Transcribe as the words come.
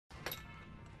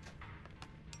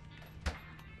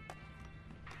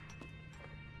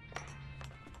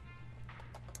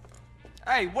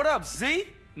Hey, what up, Z?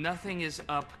 Nothing is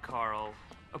up, Carl,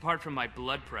 apart from my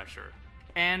blood pressure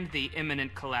and the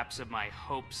imminent collapse of my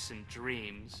hopes and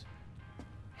dreams.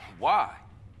 Why?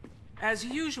 As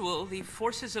usual, the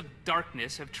forces of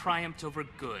darkness have triumphed over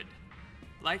good.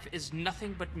 Life is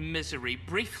nothing but misery,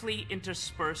 briefly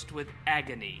interspersed with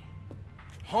agony.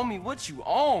 Homie, what you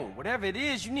on? Whatever it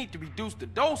is, you need to reduce the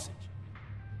dosage.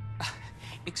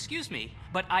 Excuse me,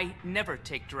 but I never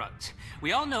take drugs.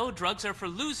 We all know drugs are for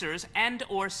losers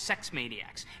and/or sex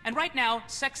maniacs. And right now,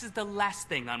 sex is the last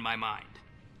thing on my mind.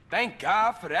 Thank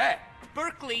God for that.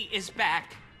 Berkeley is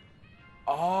back.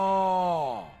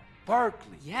 Oh,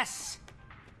 Berkeley. Yes.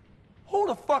 Who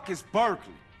the fuck is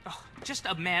Berkeley? Oh, just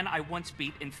a man I once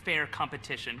beat in fair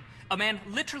competition. A man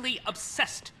literally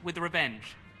obsessed with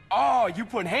revenge. Oh, you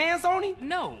putting hands on him?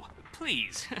 No,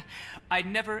 please. I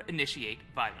never initiate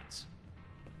violence.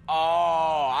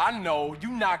 Oh, I know. You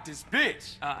knocked this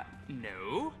bitch.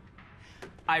 No.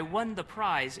 I won the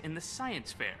prize in the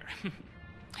science fair.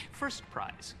 First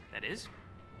prize, that is.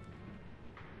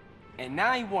 And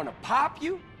now he wanna pop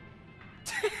you?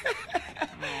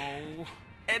 No.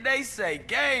 And they say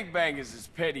gangbangers is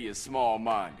petty and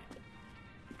small-minded.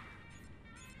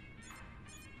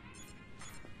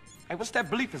 Hey, what's that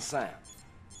bleeping sound?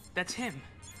 That's him.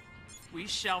 We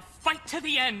shall fight to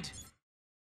the end!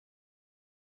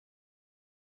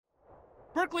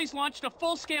 Berkeley's launched a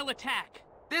full-scale attack.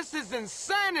 This is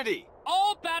insanity!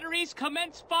 All batteries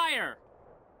commence fire!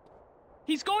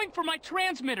 He's going for my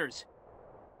transmitters.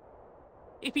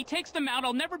 If he takes them out,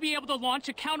 I'll never be able to launch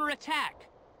a counterattack.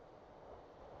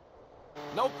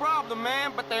 No problem,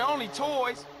 man, but they're only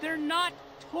toys. They're not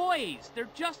toys. They're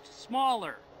just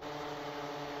smaller.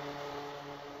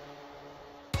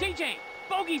 CJ,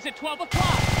 bogey's at 12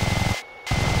 o'clock.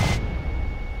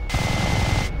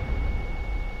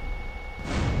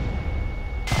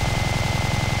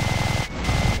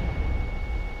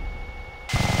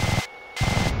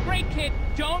 Great, kid.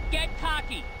 Don't get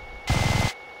cocky.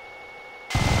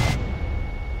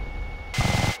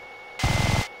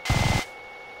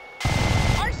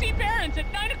 RC Barron's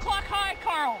at 9 o'clock high,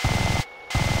 Carl.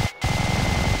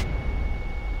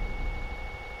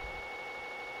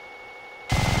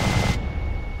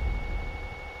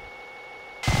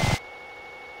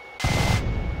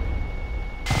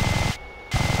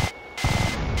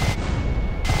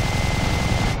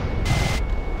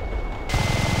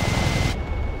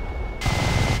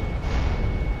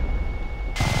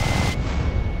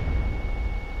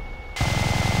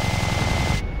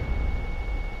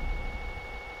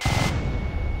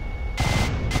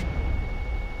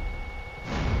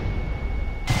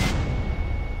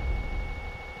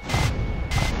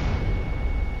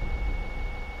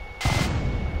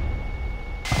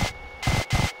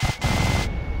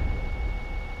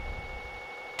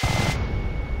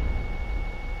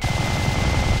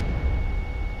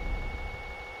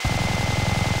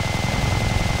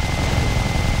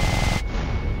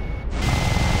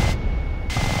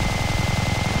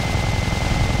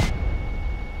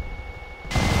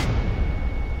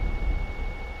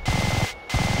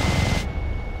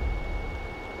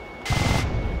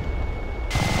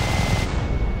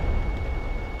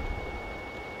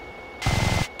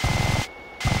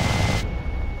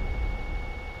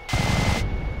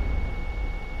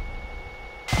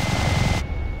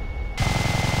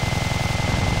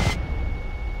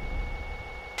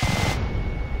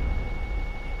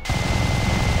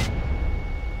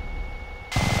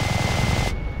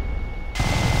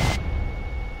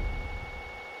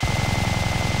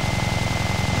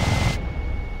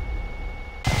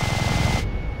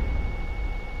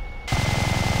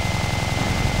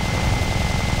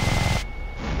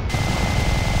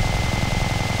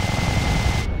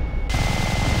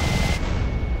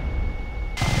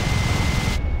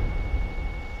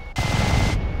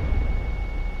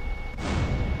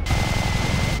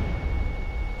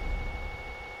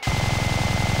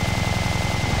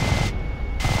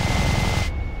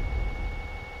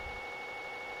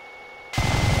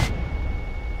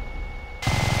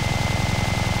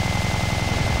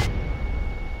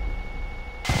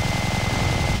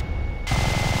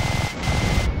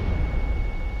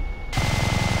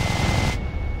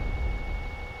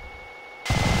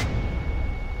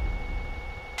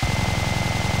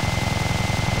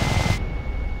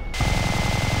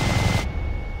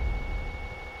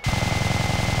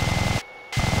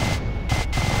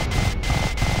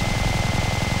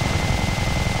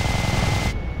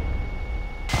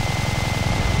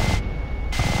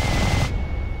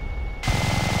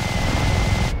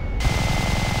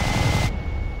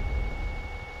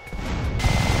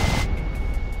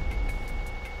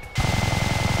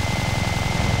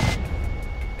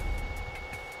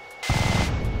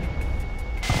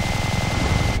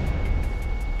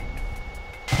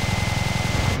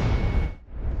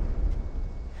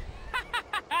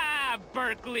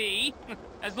 glee.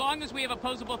 As long as we have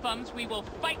opposable thumbs, we will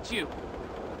fight you.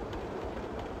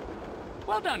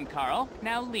 Well done, Carl.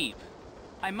 Now leave.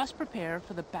 I must prepare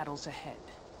for the battles ahead.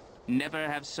 Never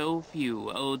have so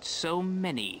few owed so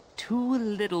many. Too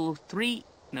little, three...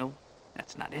 No,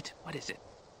 that's not it. What is it?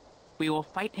 We will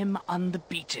fight him on the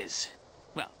beaches.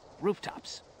 Well,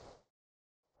 rooftops.